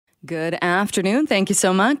Good afternoon. Thank you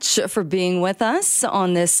so much for being with us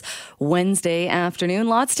on this Wednesday afternoon.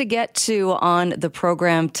 Lots to get to on the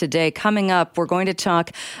program today. Coming up, we're going to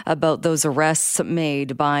talk about those arrests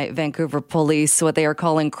made by Vancouver police, what they are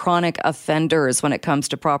calling chronic offenders when it comes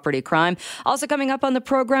to property crime. Also coming up on the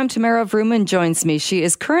program, Tamara Vrooman joins me. She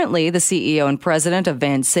is currently the CEO and president of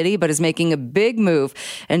Van City, but is making a big move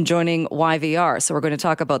and joining YVR. So we're going to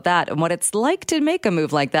talk about that and what it's like to make a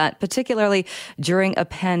move like that, particularly during a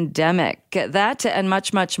pandemic. That and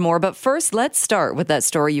much, much more. But first, let's start with that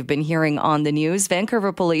story you've been hearing on the news.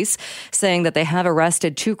 Vancouver police saying that they have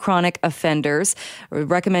arrested 2 chronic offenders,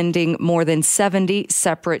 recommending more than 70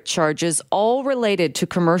 separate charges, all related to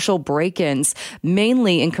commercial break-ins,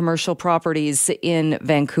 mainly in commercial properties in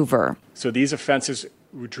Vancouver. So these offenses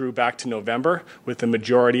drew back to November, with the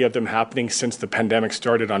majority of them happening since the pandemic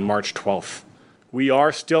started on March 12th. We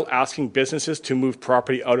are still asking businesses to move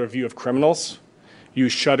property out of view of criminals,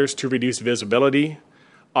 use shutters to reduce visibility,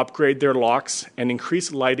 upgrade their locks, and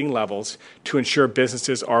increase lighting levels to ensure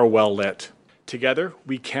businesses are well lit. Together,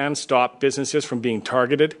 we can stop businesses from being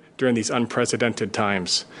targeted during these unprecedented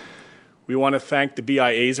times. We want to thank the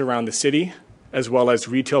BIAs around the city, as well as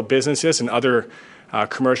retail businesses and other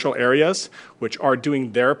commercial areas, which are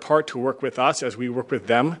doing their part to work with us as we work with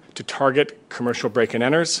them to target commercial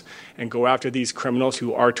break-and-enters and go after these criminals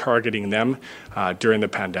who are targeting them during the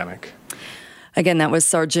pandemic. Again, that was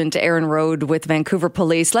Sergeant Aaron Road with Vancouver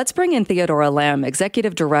Police. Let's bring in Theodora Lamb,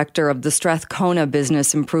 Executive Director of the Strathcona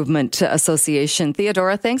Business Improvement Association.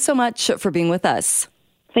 Theodora, thanks so much for being with us.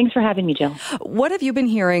 Thanks for having me, Jill. What have you been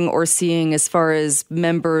hearing or seeing as far as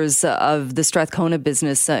members of the Strathcona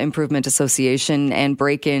Business Improvement Association and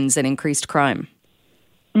break-ins and increased crime?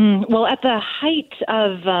 Well, at the height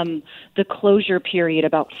of the closure period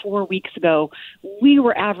about 4 weeks ago, we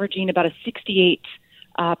were averaging about a 68%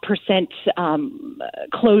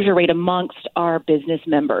 closure rate amongst our business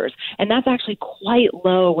members. And that's actually quite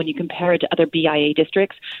low when you compare it to other BIA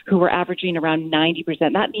districts who were averaging around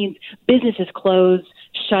 90%. That means businesses closed,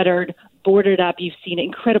 shuttered, boarded up. You've seen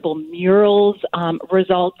incredible murals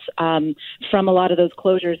results from a lot of those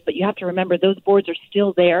closures, but you have to remember those boards are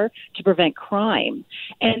still there to prevent crime.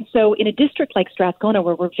 And so in a district like Strathcona,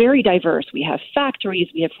 where we're very diverse, we have factories,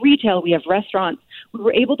 we have retail, we have restaurants, we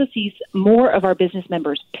were able to see more of our business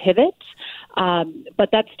members pivot.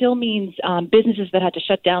 But that still means businesses that had to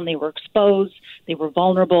shut down, they were exposed, they were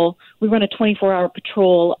vulnerable. We run a 24-hour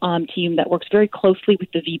patrol team that works very closely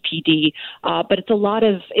with the VPD, but it's a lot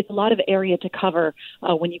of area to cover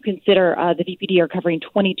when you consider the VPD are covering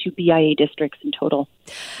 22 BIA districts in total.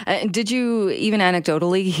 Did you even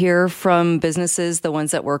anecdotally hear from businesses, the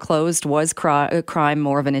ones that were closed, was crime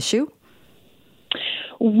more of an issue?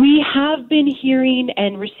 We have been hearing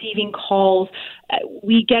and receiving calls.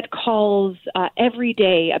 We get calls every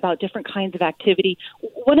day about different kinds of activity.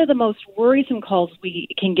 One of the most worrisome calls we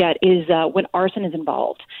can get is when arson is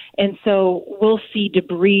involved. And so we'll see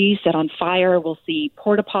debris set on fire. We'll see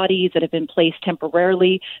porta potties that have been placed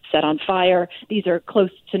temporarily set on fire. These are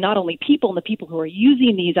close to not only people and the people who are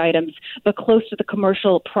using these items, but close to the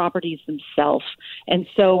commercial properties themselves. And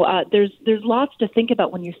so there's lots to think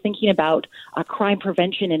about when you're thinking about crime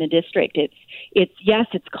prevention in a district.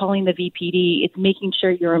 It's calling the VPD. It's making sure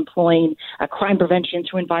you're employing crime prevention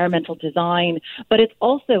through environmental design, but it's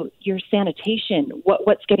also your sanitation,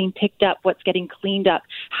 what's getting picked up, what's getting cleaned up,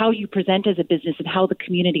 how you present as a business, and how the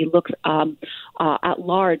community looks at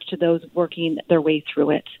large to those working their way through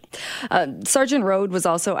it. Sergeant Road was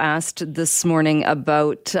also asked this morning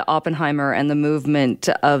about Oppenheimer and the movement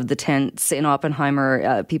of the tents in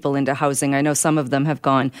Oppenheimer, people into housing. I know some of them have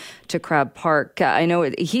gone to Crab Park. I know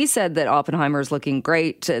he said that Oppenheimer is looking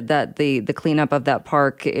great, that the cleanup of that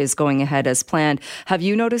park is going ahead as planned. Have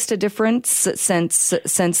you noticed a difference since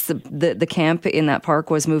the camp in that park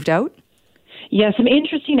was moved out? Yeah, some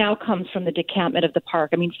interesting outcomes from the decampment of the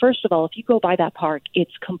park. I mean, first of all, if you go by that park,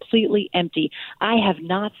 it's completely empty. I have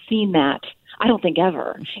not seen that. I don't think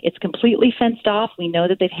ever. It's completely fenced off. We know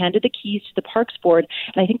that they've handed the keys to the Parks Board.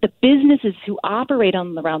 And I think the businesses who operate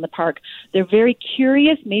around the park, they're very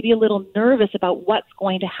curious, maybe a little nervous about what's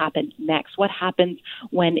going to happen next. What happens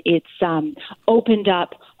when it's opened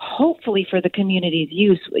up, hopefully for the community's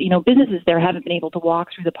use. You know, businesses there haven't been able to walk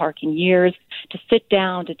through the park in years, to sit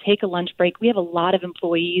down, to take a lunch break. We have a lot of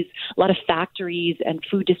employees, a lot of factories and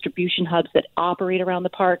food distribution hubs that operate around the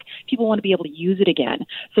park. People want to be able to use it again.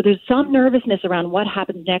 So there's some nervousness softness around what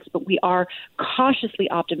happens next, but we are cautiously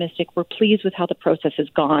optimistic. We're pleased with how the process has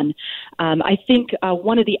gone. I think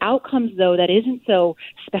one of the outcomes, though, that isn't so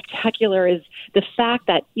spectacular is the fact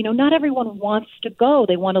that, not everyone wants to go.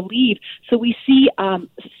 They want to leave. So we see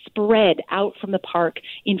spread out from the park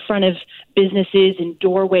in front of businesses and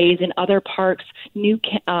doorways in other parks, new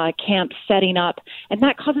camps setting up, and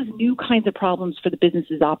that causes new kinds of problems for the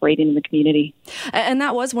businesses operating in the community. And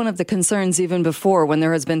that was one of the concerns even before when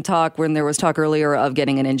there was talk earlier of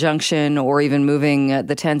getting an injunction or even moving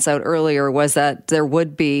the tents out earlier, was that there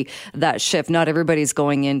would be that shift. Not everybody's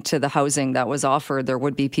going into the housing that was offered. There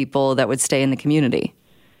would be people that would stay in the community.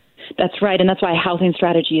 That's right, and that's why a housing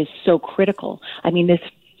strategy is so critical. I mean, this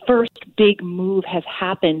first big move has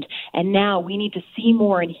happened, and now we need to see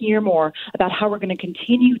more and hear more about how we're going to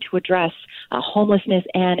continue to address homelessness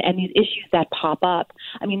and these issues that pop up.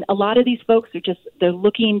 I mean, a lot of these folks they're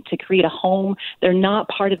looking to create a home. They're not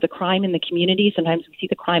part of the crime in the community. Sometimes we see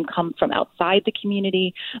the crime come from outside the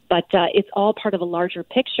community, but it's all part of a larger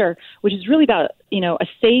picture, which is really about, a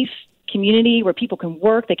safe community where people can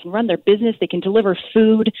work, they can run their business, they can deliver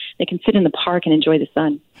food, they can sit in the park and enjoy the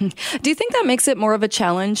sun. Do you think that makes it more of a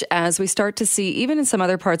challenge as we start to see, even in some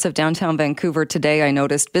other parts of downtown Vancouver today, I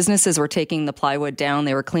noticed businesses were taking the plywood down,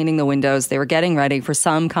 they were cleaning the windows, they were getting ready for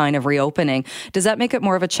some kind of reopening. Does that make it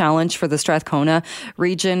more of a challenge for the Strathcona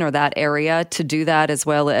region or that area to do that, as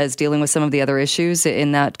well as dealing with some of the other issues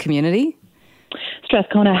in that community?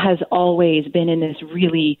 Strathcona has always been in this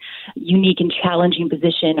really unique and challenging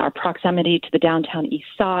position. Our proximity to the downtown east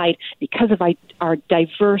side, because of our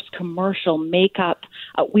diverse commercial makeup,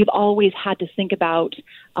 we've always had to think about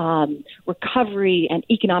recovery and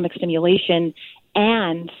economic stimulation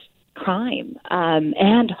and crime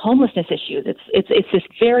and homelessness issues. It's this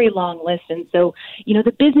very long list. And so,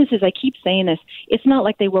 the businesses, I keep saying this, it's not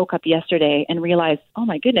like they woke up yesterday and realized, oh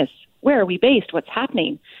my goodness, where are we based? What's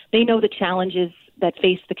happening? They know the challenges that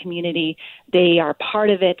face the community. They are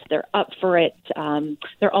part of it. They're up for it.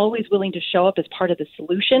 They're always willing to show up as part of the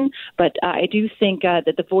solution. But I do think that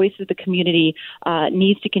the voice of the community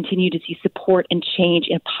needs to continue to see support and change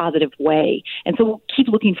in a positive way. And so we'll keep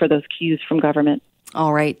looking for those cues from government.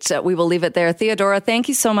 All right. We will leave it there. Theodora, thank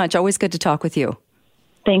you so much. Always good to talk with you.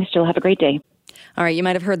 Thanks, Jill. Have a great day. All right, you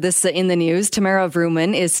might have heard this in the news. Tamara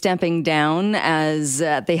Vrooman is stepping down as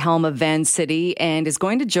at the helm of Vancity and is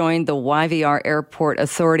going to join the YVR Airport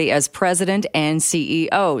Authority as president and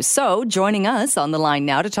CEO. So joining us on the line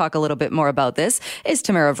now to talk a little bit more about this is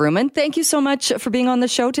Tamara Vrooman. Thank you so much for being on the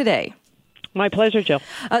show today. My pleasure, Jill.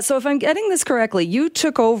 So if I'm getting this correctly, you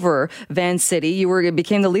took over Vancity. You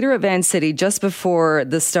became the leader of Vancity just before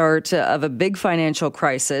the start of a big financial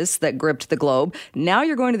crisis that gripped the globe. Now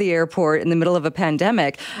you're going to the airport in the middle of a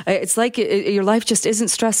pandemic. It's like your life just isn't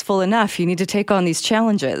stressful enough. You need to take on these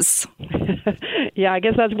challenges. Yeah, I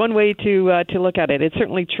guess that's one way to look at it. It's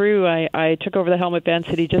certainly true. I took over the helm at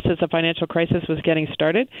Vancity just as the financial crisis was getting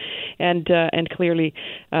started, and clearly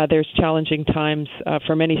there's challenging times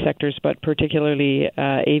for many sectors, but particularly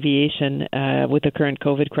aviation with the current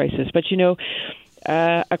COVID crisis. But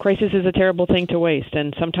a crisis is a terrible thing to waste,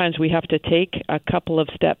 and sometimes we have to take a couple of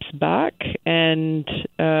steps back and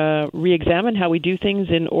re-examine how we do things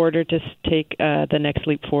in order to take the next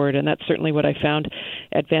leap forward. And that's certainly what I found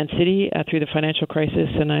at Vancity through the financial crisis,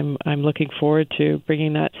 and I'm looking forward to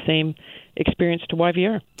bringing that same experience to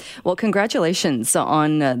YVR. Well, congratulations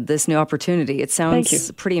on this new opportunity. It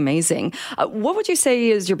sounds pretty amazing. What would you say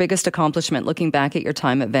is your biggest accomplishment looking back at your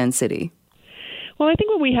time at Vancity? Well, I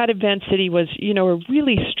think what we had at Vancity was, a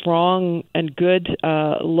really strong and good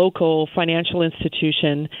local financial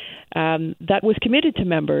institution that was committed to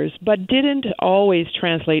members, but didn't always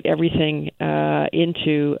translate everything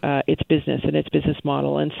into its business and its business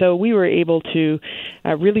model. And so we were able to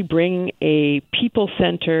really bring a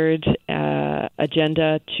people-centered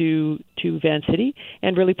agenda to Vancity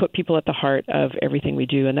and really put people at the heart of everything we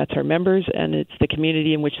do. And that's our members, and it's the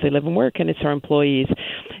community in which they live and work, and it's our employees.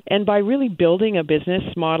 And by really building a business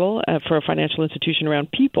model for a financial institution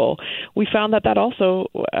around people, we found that also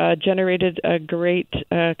generated a great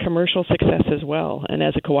commercial success as well. And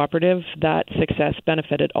as a cooperative, that success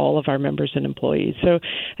benefited all of our members and employees. So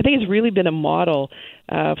I think it's really been a model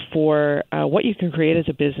for what you can create as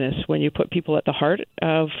a business when you put people at the heart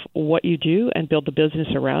of what you do and build the business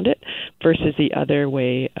around it versus the other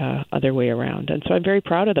way around. And so I'm very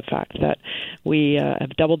proud of the fact that we have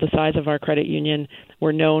doubled the size of our credit union.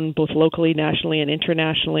 We're known both locally, nationally, and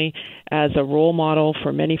internationally as a role model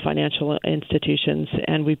for many financial institutions,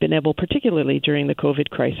 and we've been able, particularly during the COVID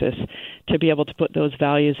crisis, to be able to put those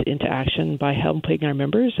values into action by helping our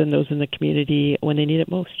members and those in the community when they need it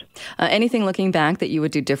most. Anything looking back that you you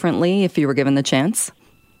would do differently if you were given the chance?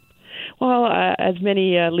 Well, as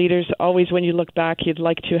many leaders, always when you look back, you'd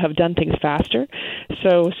like to have done things faster.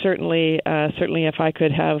 So certainly, if I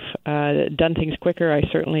could have done things quicker, I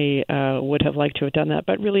certainly would have liked to have done that.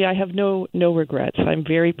 But really, I have no regrets. I'm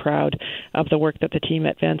very proud of the work that the team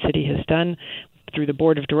at Van City has done, through the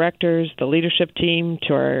board of directors, the leadership team,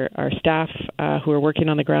 to our staff who are working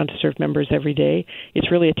on the ground to serve members every day.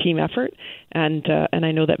 It's really a team effort, and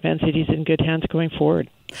I know that Van City's in good hands going forward.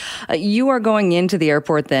 You are going into the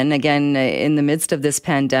airport then, again, in the midst of this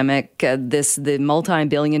pandemic. The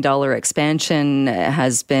multi-billion-dollar expansion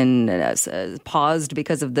has been paused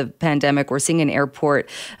because of the pandemic. We're seeing an airport,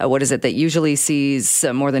 that usually sees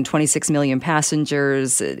more than 26 million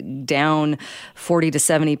passengers, down 40 to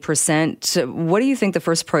 70%. What do you think the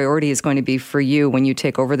first priority is going to be for you when you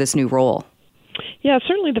take over this new role? Yeah,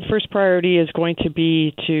 certainly the first priority is going to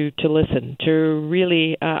be to listen, to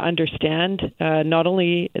really understand not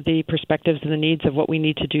only the perspectives and the needs of what we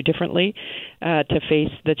need to do differently to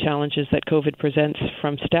face the challenges that COVID presents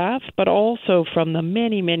from staff, but also from the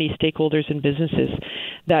many, many stakeholders and businesses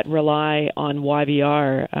that rely on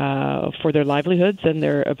YVR for their livelihoods and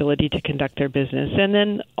their ability to conduct their business. And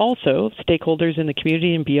then also stakeholders in the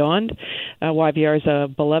community and beyond. YVR is a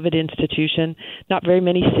beloved institution. Not very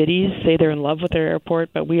many cities say they're in love with their airport,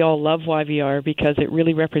 but we all love YVR because it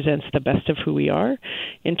really represents the best of who we are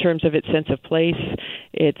in terms of its sense of place,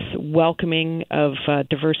 its welcoming of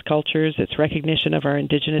diverse cultures, its recognition of our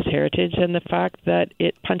Indigenous heritage, and the fact that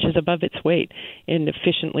it punches above its weight and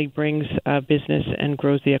efficiently brings business and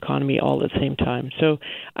grows the economy all at the same time. So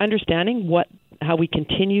understanding how we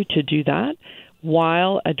continue to do that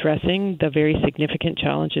while addressing the very significant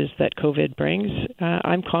challenges that COVID brings,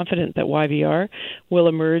 I'm confident that YVR will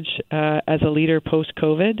emerge as a leader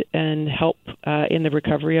post-COVID and help in the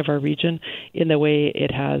recovery of our region in the way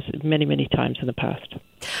it has many, many times in the past.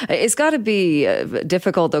 It's got to be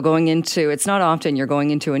difficult, though, it's not often you're going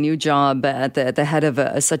into a new job at the head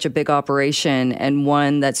of such a big operation, and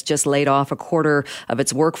one that's just laid off a quarter of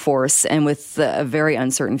its workforce and with a very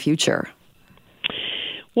uncertain future.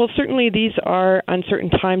 Well, certainly these are uncertain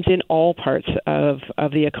times in all parts of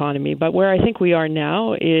the economy. But where I think we are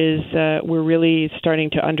now is we're really starting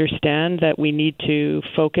to understand that we need to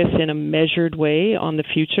focus in a measured way on the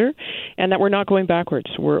future and that we're not going backwards.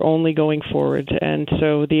 We're only going forward. And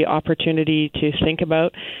so the opportunity to think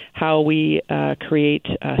about how we create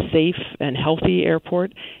a safe and healthy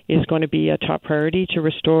airport is going to be a top priority to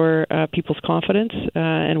restore people's confidence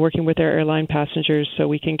and working with our airline passengers so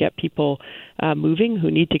we can get people moving who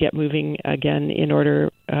need to get moving again in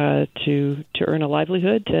order to earn a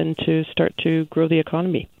livelihood and to start to grow the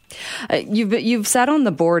economy. You've sat on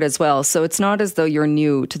the board as well, so it's not as though you're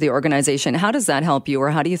new to the organization. How does that help you,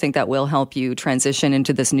 or how do you think that will help you transition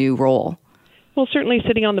into this new role? Well, certainly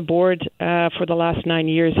sitting on the board for the last 9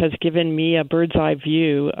 years has given me a bird's eye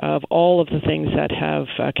view of all of the things that have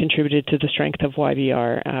contributed to the strength of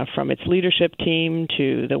YVR, from its leadership team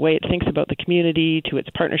to the way it thinks about the community, to its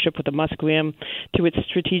partnership with the Musqueam, to its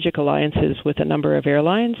strategic alliances with a number of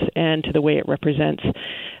airlines, and to the way it represents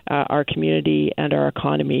our community and our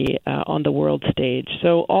economy on the world stage.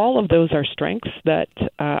 So all of those are strengths that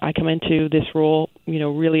I come into this role,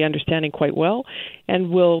 really understanding quite well, and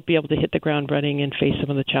will be able to hit the ground running and face some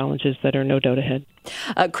of the challenges that are no doubt ahead.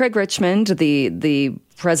 Craig Richmond, the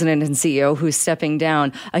president and CEO who's stepping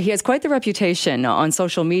down, he has quite the reputation on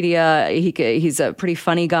social media. He's a pretty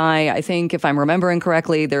funny guy. I think, if I'm remembering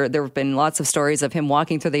correctly, there have been lots of stories of him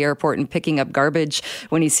walking through the airport and picking up garbage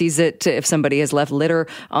when he sees it, if somebody has left litter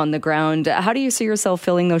on the ground. How do you see yourself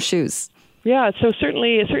filling those shoes? Yeah, so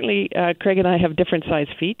certainly, Craig and I have different size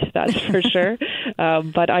feet, that's for sure.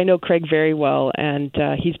 But I know Craig very well, and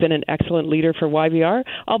he's been an excellent leader for YVR.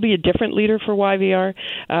 I'll be a different leader for YVR,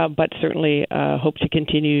 but certainly hope to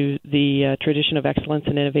continue the tradition of excellence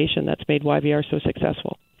and innovation that's made YVR so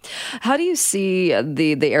successful. How do you see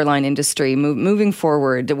the airline industry moving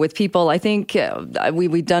forward with people? I think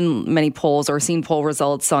we've done many polls or seen poll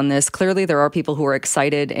results on this. Clearly, there are people who are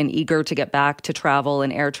excited and eager to get back to travel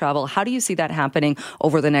and air travel. How do you see that happening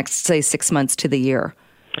over the next, say, 6 months to the year?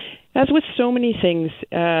 As with so many things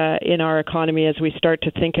in our economy, as we start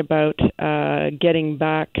to think about getting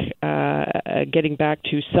back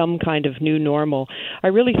to some kind of new normal, I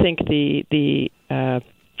really think the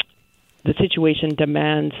the situation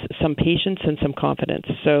demands some patience and some confidence.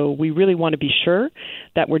 So we really want to be sure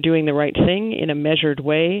that we're doing the right thing in a measured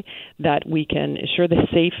way, that we can ensure the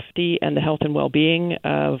safety and the health and well-being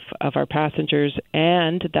of our passengers,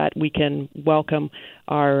 and that we can welcome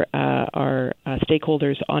our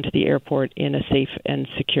stakeholders onto the airport in a safe and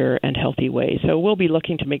secure and healthy way. So we'll be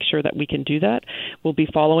looking to make sure that we can do that. We'll be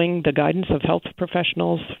following the guidance of health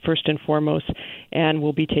professionals first and foremost, and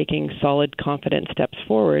we'll be taking solid, confident steps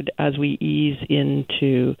forward as we ease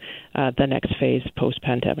into the next phase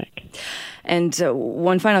post-pandemic. And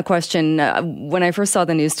one final question. When I first saw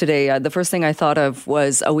the news today, the first thing I thought of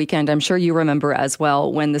was a weekend, I'm sure you remember as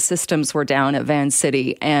well, when the systems were down at Van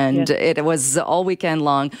City, and it was all weekend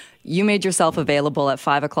long. You made yourself available at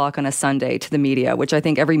 5 o'clock on a Sunday to the media, which I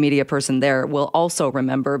think every media person there will also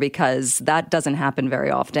remember, because that doesn't happen very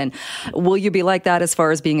often. Will you be like that as far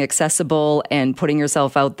as being accessible and putting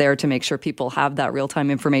yourself out there to make sure people have that real-time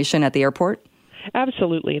information at the airport?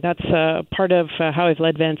 Absolutely. That's part of how I've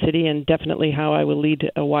led Van City, and definitely how I will lead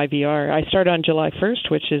a YVR. I start on July 1st,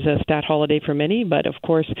 which is a stat holiday for many, but of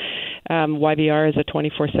course, YVR is a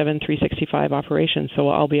 24/7, 365 operation. So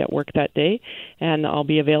I'll be at work that day, and I'll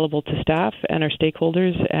be available to staff and our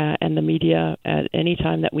stakeholders and the media at any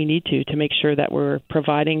time that we need to make sure that we're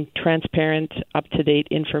providing transparent, up-to-date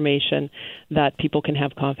information that people can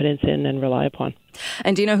have confidence in and rely upon.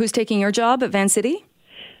 And do you know who's taking your job at Van City?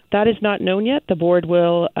 That is not known yet. The board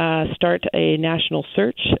will start a national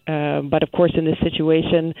search, but of course, in this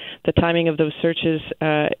situation, the timing of those searches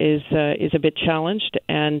is a bit challenged.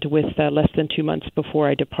 And with less than 2 months before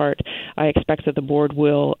I depart, I expect that the board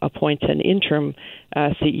will appoint an interim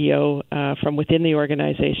CEO from within the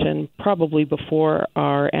organization, probably before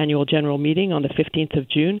our annual general meeting on the 15th of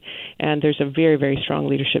June. And there's a very, very strong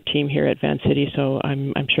leadership team here at Van City, so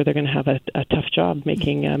I'm sure they're going to have a tough job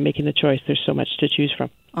making the choice. There's so much to choose from.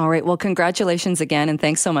 All right. Well, congratulations again, and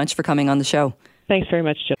thanks so much for coming on the show. Thanks very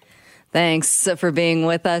much, Jill. Thanks for being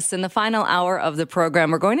with us. In the final hour of the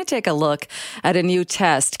program, we're going to take a look at a new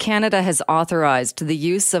test. Canada has authorized the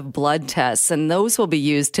use of blood tests, and those will be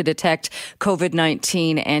used to detect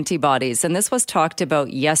COVID-19 antibodies. And this was talked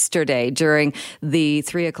about yesterday during the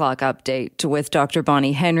 3 o'clock update with Dr.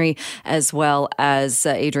 Bonnie Henry, as well as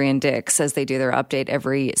Adrian Dix, as they do their update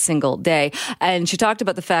every single day. And she talked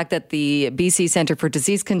about the fact that the BC Centre for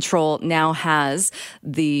Disease Control now has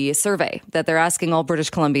the survey that they're asking all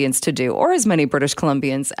British Columbians to do, or as many British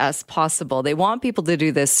Columbians as possible. They want people to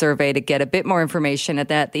do this survey to get a bit more information,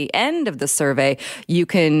 and at the end of the survey, you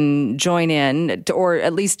can join in, or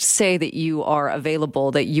at least say that you are available,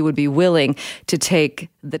 that you would be willing to take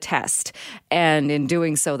the test. And in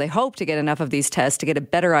doing so, they hope to get enough of these tests to get a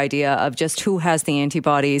better idea of just who has the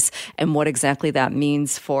antibodies and what exactly that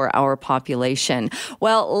means for our population.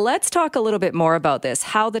 Well, let's talk a little bit more about this,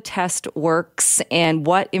 how the test works and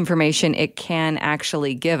what information it can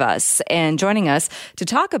actually give us. And joining us to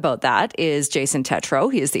talk about that is Jason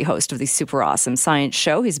Tetreault. He is the host of the Super Awesome Science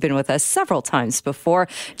Show. He's been with us several times before.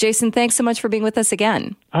 Jason, thanks so much for being with us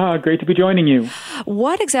again. Great to be joining you.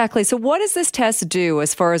 What does this test do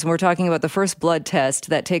as far as we're talking about the first blood test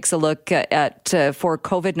that takes a look at for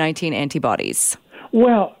COVID-19 antibodies?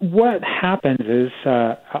 Well, what happens is,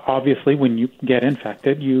 obviously, when you get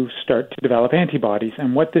infected, you start to develop antibodies.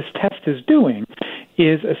 And what this test is doing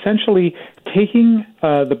is essentially taking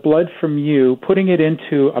the blood from you, putting it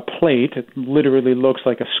into a plate. It literally looks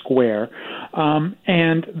like a square.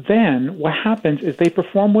 And then what happens is they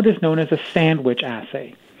perform what is known as a sandwich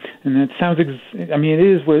assay. And it sounds, it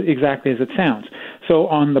is exactly as it sounds. So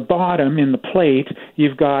on the bottom in the plate,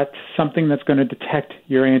 you've got something that's going to detect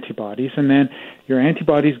your antibodies, and then your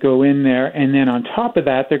antibodies go in there, and then on top of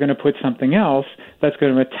that, they're going to put something else that's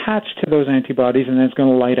going to attach to those antibodies, and then it's going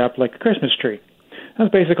to light up like a Christmas tree.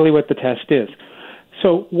 That's basically what the test is.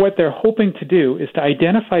 So what they're hoping to do is to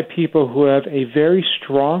identify people who have a very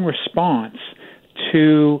strong response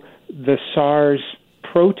to the SARS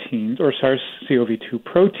proteins or SARS-CoV-2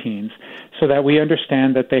 proteins, so that we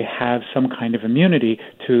understand that they have some kind of immunity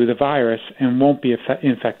to the virus and won't be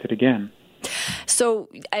infected again. So,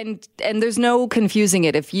 and there's no confusing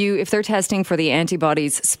it. If they're testing for the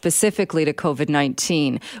antibodies specifically to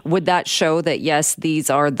COVID-19, would that show that, yes, these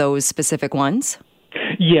are those specific ones?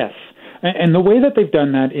 Yes. And the way that they've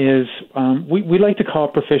done that is, we like to call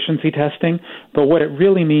it proficiency testing, but what it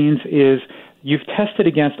really means is you've tested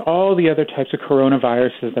against all the other types of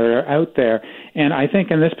coronaviruses that are out there. And I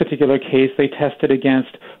think in this particular case, they tested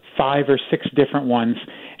against 5 or 6 different ones.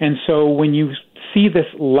 And so when you see this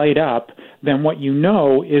light up, then what you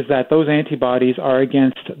know is that those antibodies are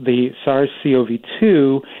against the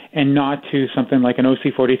SARS-CoV-2 and not to something like an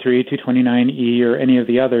OC43, 229E, or any of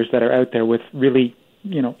the others that are out there with really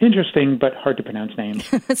interesting but hard to pronounce names.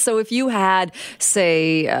 So if you had,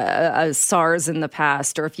 say, a SARS in the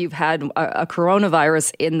past, or if you've had a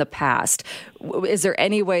coronavirus in the past, is there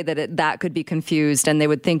any way that that could be confused and they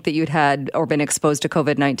would think that you'd had or been exposed to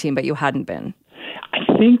COVID-19, but you hadn't been?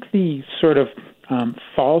 I think the sort of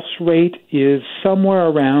false rate is somewhere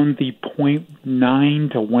around the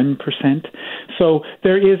 0.9 to 1%. So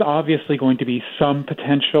there is obviously going to be some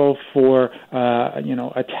potential for,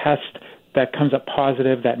 a test that comes up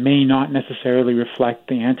positive that may not necessarily reflect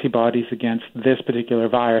the antibodies against this particular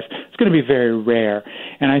virus. It's going to be very rare.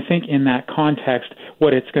 And I think in that context,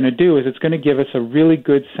 what it's going to do is it's going to give us a really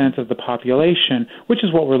good sense of the population, which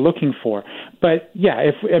is what we're looking for. But yeah,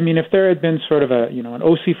 if there had been sort of an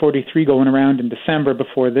OC43 going around in December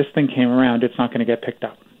before this thing came around, it's not going to get picked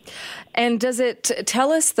up. And does it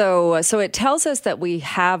tell us, though, so it tells us that we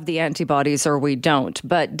have the antibodies or we don't,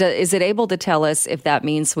 but is it able to tell us if that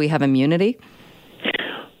means we have immunity?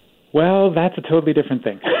 Well, that's a totally different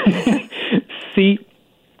thing. See,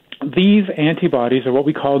 these antibodies are what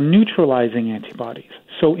we call neutralizing antibodies.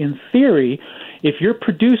 So in theory, if you're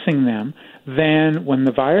producing them, then when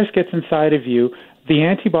the virus gets inside of you, the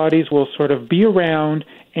antibodies will sort of be around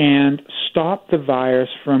and stop the virus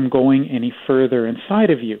from going any further inside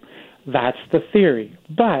of you. That's the theory.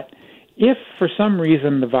 But if for some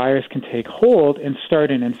reason the virus can take hold and start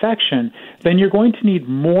an infection, then you're going to need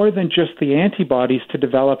more than just the antibodies to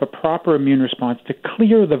develop a proper immune response to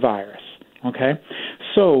clear the virus. Okay?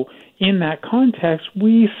 So in that context,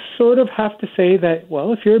 we sort of have to say that,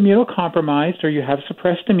 well, if you're immunocompromised or you have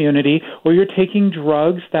suppressed immunity or you're taking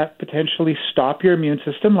drugs that potentially stop your immune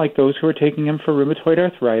system, like those who are taking them for rheumatoid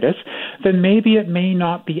arthritis, then maybe it may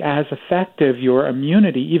not be as effective, your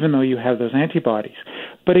immunity, even though you have those antibodies.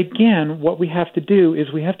 But again, what we have to do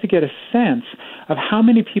is we have to get a sense of how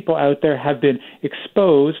many people out there have been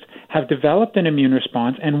exposed, have developed an immune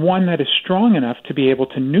response, and one that is strong enough to be able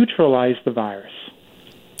to neutralize the virus.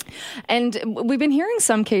 And we've been hearing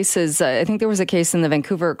some cases, I think there was a case in the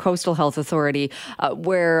Vancouver Coastal Health Authority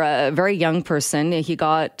where a very young person, he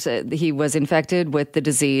was infected with the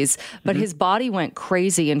disease, but his body went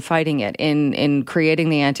crazy in fighting it, in creating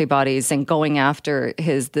the antibodies and going after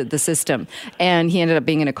the system. And he ended up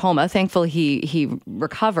being in a coma. Thankfully, he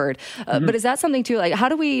recovered. But is that something too, like how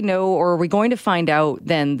do we know, or are we going to find out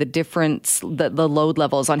then the difference, the load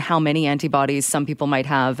levels on how many antibodies some people might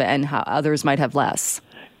have and how others might have less?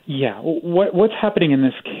 Yeah, what's happening in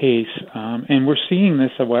this case, and we're seeing this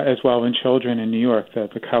as well in children in New York, the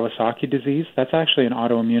Kawasaki disease, that's actually an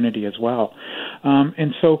autoimmunity as well.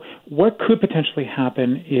 And so what could potentially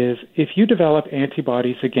happen is if you develop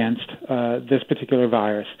antibodies against this particular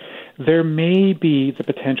virus, there may be the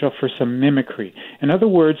potential for some mimicry. In other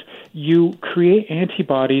words, you create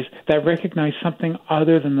antibodies that recognize something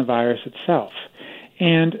other than the virus itself.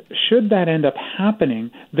 And should that end up happening,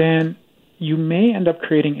 then you may end up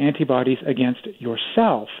creating antibodies against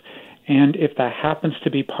yourself. And if that happens to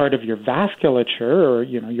be part of your vasculature or,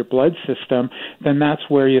 your blood system, then that's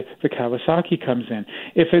where the Kawasaki comes in.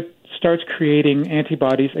 If it starts creating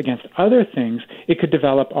antibodies against other things, it could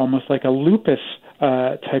develop almost like a lupus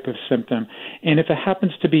type of symptom. And if it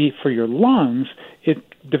happens to be for your lungs, it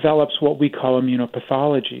develops what we call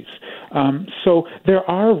immunopathologies. So there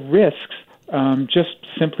are risks just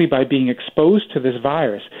simply by being exposed to this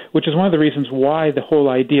virus, which is one of the reasons why the whole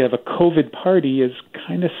idea of a COVID party is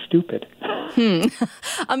kind of stupid.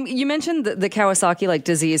 You mentioned the Kawasaki-like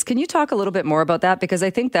disease. Can you talk a little bit more about that? Because I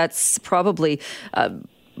think that's probably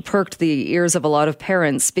perked the ears of a lot of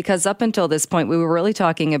parents, because up until this point, we were really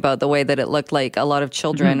talking about the way that it looked like a lot of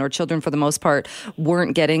children, or children for the most part,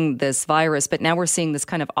 weren't getting this virus, but now we're seeing this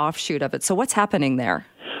kind of offshoot of it. So what's happening there?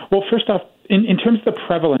 Well, first off, in terms of the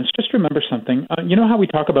prevalence, just remember something. You know how we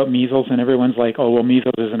talk about measles and everyone's like, oh, well,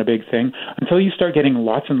 measles isn't a big thing, until you start getting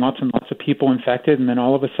lots and lots and lots of people infected, and then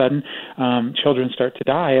all of a sudden children start to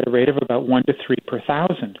die at a rate of about 1 to 3 per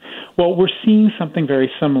thousand. Well, we're seeing something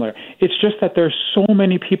very similar. It's just that there's so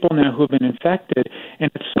many people now who have been infected,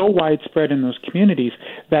 and it's so widespread in those communities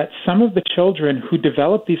that some of the children who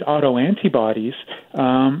develop these autoantibodies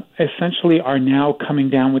essentially are now coming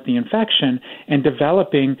down with the infection and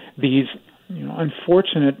developing these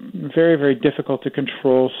unfortunate, very, very difficult to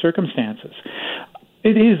control circumstances.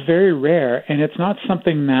 It is very rare, and it's not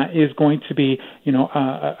something that is going to be,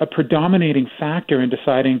 a predominating factor in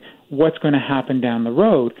deciding what's going to happen down the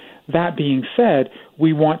road. That being said,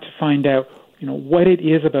 we want to find out what it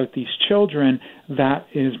is about these children that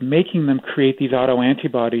is making them create these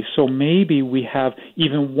autoantibodies. So maybe we have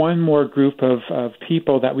even one more group of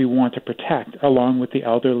people that we want to protect, along with the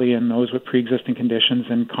elderly and those with pre-existing conditions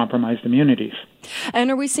and compromised immunities.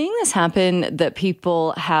 And are we seeing this happen that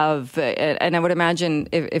people have, and I would imagine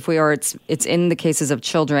if we are, it's in the cases of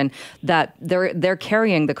children that they're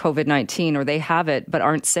carrying the COVID-19 or they have it but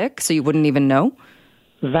aren't sick, so you wouldn't even know?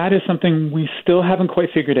 That is something we still haven't quite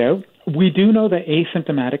figured out. We do know that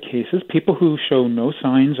asymptomatic cases, people who show no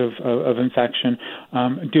signs of infection,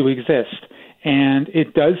 do exist. And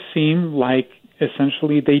it does seem like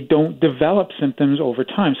essentially they don't develop symptoms over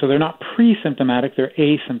time. So they're not pre-symptomatic, they're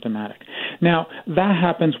asymptomatic. Now, that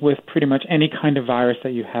happens with pretty much any kind of virus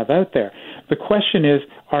that you have out there. The question is,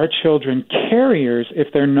 are children carriers if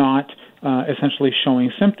they're not essentially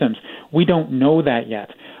showing symptoms? We don't know that yet.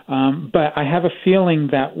 But I have a feeling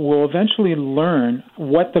that we'll eventually learn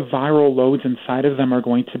what the viral loads inside of them are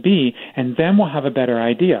going to be, and then we'll have a better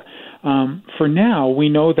idea. For now, we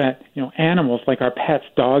know that animals like our pets,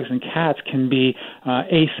 dogs and cats, can be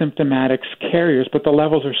asymptomatic carriers, but the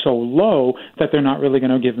levels are so low that they're not really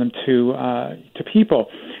going to give them to people.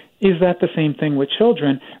 Is that the same thing with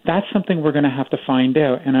children? That's something we're going to have to find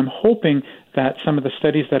out, and I'm hoping that some of the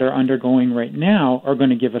studies that are undergoing right now are going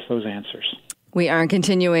to give us those answers. We are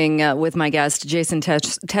continuing with my guest, Jason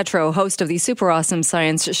Tetreault, host of the Super Awesome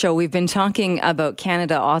Science Show. We've been talking about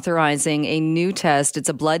Canada authorizing a new test. It's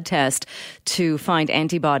a blood test to find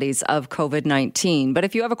antibodies of COVID-19. But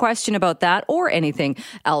if you have a question about that or anything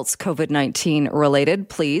else COVID-19 related,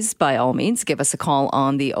 please, by all means, give us a call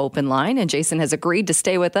on the open line. And Jason has agreed to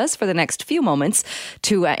stay with us for the next few moments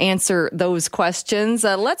to answer those questions.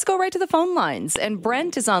 Let's go right to the phone lines. And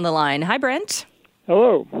Brent is on the line. Hi, Brent.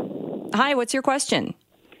 Hello. Hi, what's your question?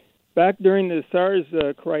 Back during the SARS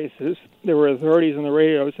crisis, there were authorities on the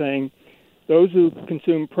radio saying those who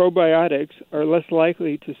consume probiotics are less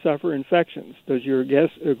likely to suffer infections. Does your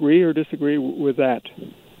guest agree or disagree with that?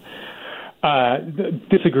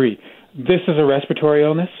 Disagree. This is a respiratory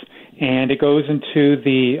illness, and it goes into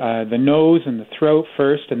the nose and the throat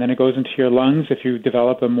first, and then it goes into your lungs if you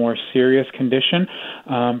develop a more serious condition.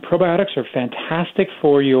 Probiotics are fantastic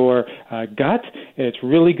for your gut. It's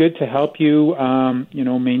really good to help you,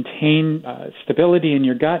 maintain stability in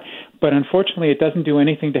your gut. But unfortunately, it doesn't do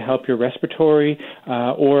anything to help your respiratory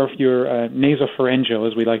or your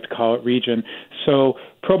nasopharyngeal, as we like to call it, region. So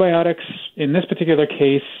probiotics, in this particular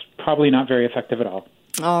case, probably not very effective at all.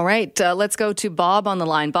 All right. Let's go to Bob on the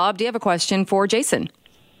line. Bob, do you have a question for Jason?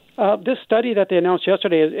 This study that they announced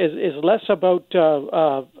yesterday is less about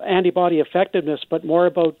antibody effectiveness, but more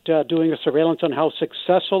about doing a surveillance on how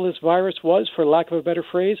successful this virus was, for lack of a better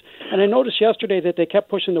phrase. And I noticed yesterday that they kept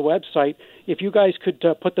pushing the website. If you guys could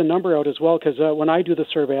put the number out as well, because when I do the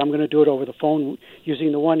survey, I'm going to do it over the phone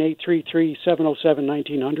using the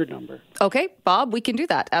 1-833-707-1900 number. Okay, Bob, we can do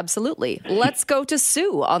that. Absolutely. Let's go to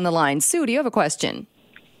Sue on the line. Sue, do you have a question?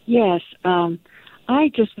 Yes. I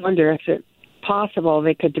just wonder if it's possible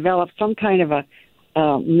they could develop some kind of a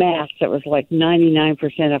mask that was like 99%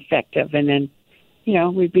 effective, and then,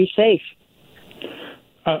 we'd be safe.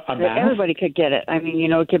 A mask? Everybody could get it. I mean,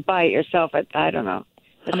 you could buy it yourself at, I don't know.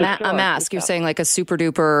 A mask. You're saying like a super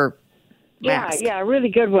duper mask? Yeah, a really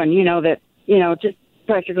good one, just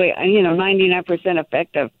practically, 99%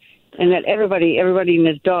 effective. And that everybody and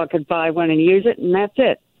his dog could buy one and use it, and that's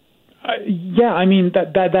it.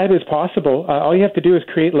 That is possible. All you have to do is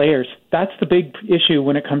create layers. That's the big issue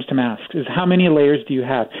when it comes to masks, is how many layers do you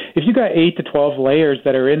have? If you got 8 to 12 layers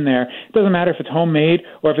that are in there, it doesn't matter if it's homemade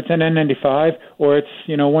or if it's an N95 or it's,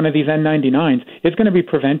 one of these N99s, it's going to be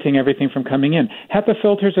preventing everything from coming in. HEPA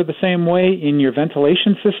filters are the same way in your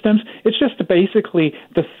ventilation systems. It's just basically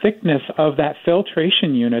the thickness of that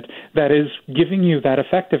filtration unit that is giving you that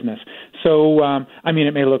effectiveness. So,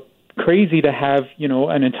 it may look crazy to have,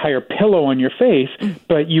 an entire pillow on your face,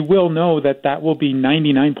 but you will know that will be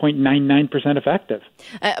 99.99% effective.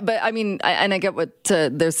 I get what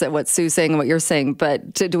what Sue's saying and what you're saying,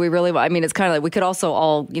 but do we really, it's kind of like we could also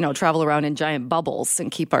all, travel around in giant bubbles and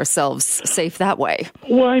keep ourselves safe that way.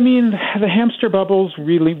 Well, the hamster bubbles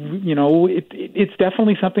really, it's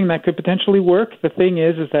definitely something that could potentially work. The thing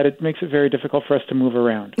is that it makes it very difficult for us to move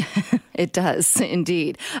around. It does,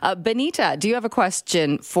 indeed. Benita, do you have a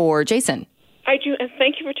question for Jason? I do, and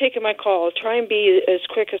thank you for taking my call. I'll try and be as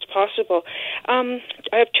quick as possible. I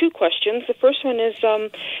have two questions. The first one is,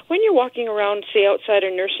 when you're walking around, say, outside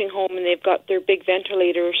a nursing home and they've got their big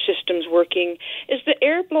ventilator systems working, is the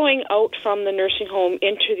air blowing out from the nursing home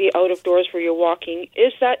into the out of doors where you're walking,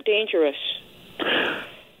 is that dangerous?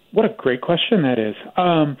 What a great question that is.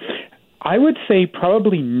 I would say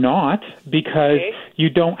probably not, because you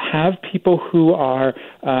don't have people who are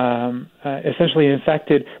essentially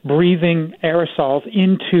infected breathing aerosols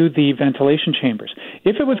into the ventilation chambers.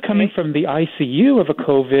 If it was coming from the ICU of a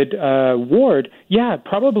COVID ward, yeah,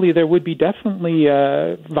 probably there would be definitely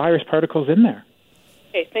virus particles in there.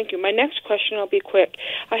 Okay, thank you. My next question, I'll be quick.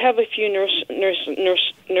 I have a few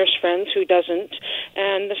nurse friends who doesn't,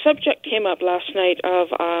 and the subject came up last night of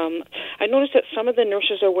I noticed that some of the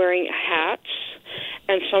nurses are wearing hats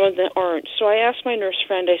and some of them aren't. So I asked my nurse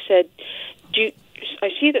friend, I said, I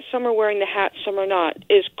see that some are wearing the hats, some are not.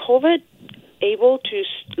 Is COVID able to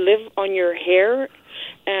live on your hair?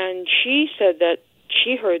 And she said that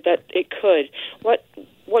she heard that it could.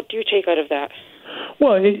 What do you take out of that?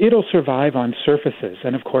 Well, it'll survive on surfaces,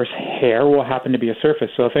 and of course, hair will happen to be a surface.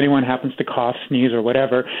 So if anyone happens to cough, sneeze, or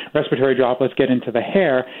whatever, respiratory droplets get into the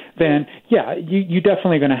hair, then, yeah, you're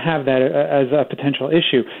definitely going to have that as a potential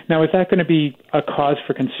issue. Now, is that going to be a cause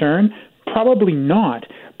for concern? Probably not.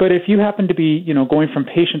 But if you happen to be, going from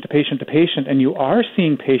patient to patient to patient, and you are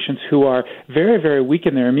seeing patients who are very, very weak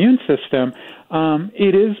in their immune system,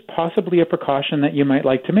 it is possibly a precaution that you might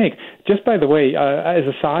like to make. Just by the way, as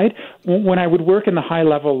a side, when I would work in the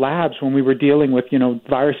high-level labs, when we were dealing with,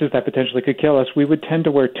 viruses that potentially could kill us, we would tend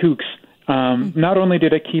to wear toques. Not only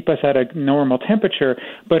did it keep us at a normal temperature,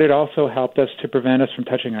 but it also helped us to prevent us from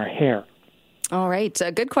touching our hair. All right.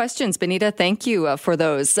 Good questions, Benita. Thank you for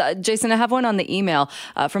those. Jason, I have one on the email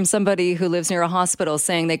from somebody who lives near a hospital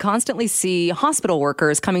saying they constantly see hospital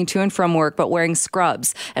workers coming to and from work but wearing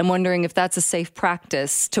scrubs, and wondering if that's a safe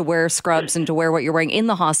practice to wear scrubs and to wear what you're wearing in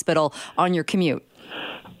the hospital on your commute.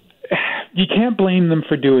 You can't blame them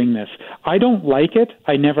for doing this. I don't like it.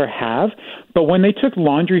 I never have. But when they took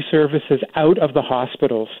laundry services out of the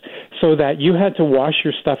hospitals so that you had to wash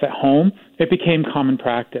your stuff at home, it became common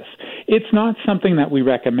practice. It's not something that we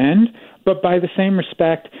recommend, but by the same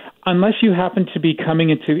respect, unless you happen to be coming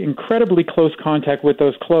into incredibly close contact with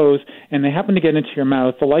those clothes and they happen to get into your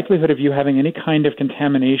mouth, the likelihood of you having any kind of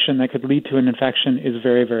contamination that could lead to an infection is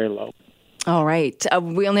very, very low. All right.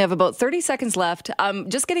 We only have about 30 seconds left.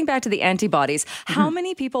 Just getting back to the antibodies, how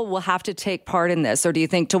many people will have to take part in this, or do you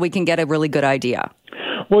think till we can get a really good idea?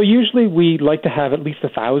 Well, usually we like to have at least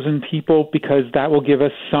 1,000 people because that will give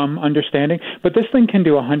us some understanding. But this thing can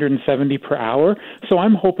do 170 per hour. So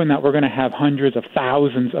I'm hoping that we're going to have hundreds of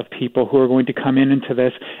thousands of people who are going to come into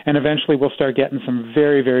this. And eventually we'll start getting some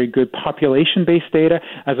very, very good population-based data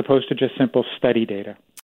as opposed to just simple study data.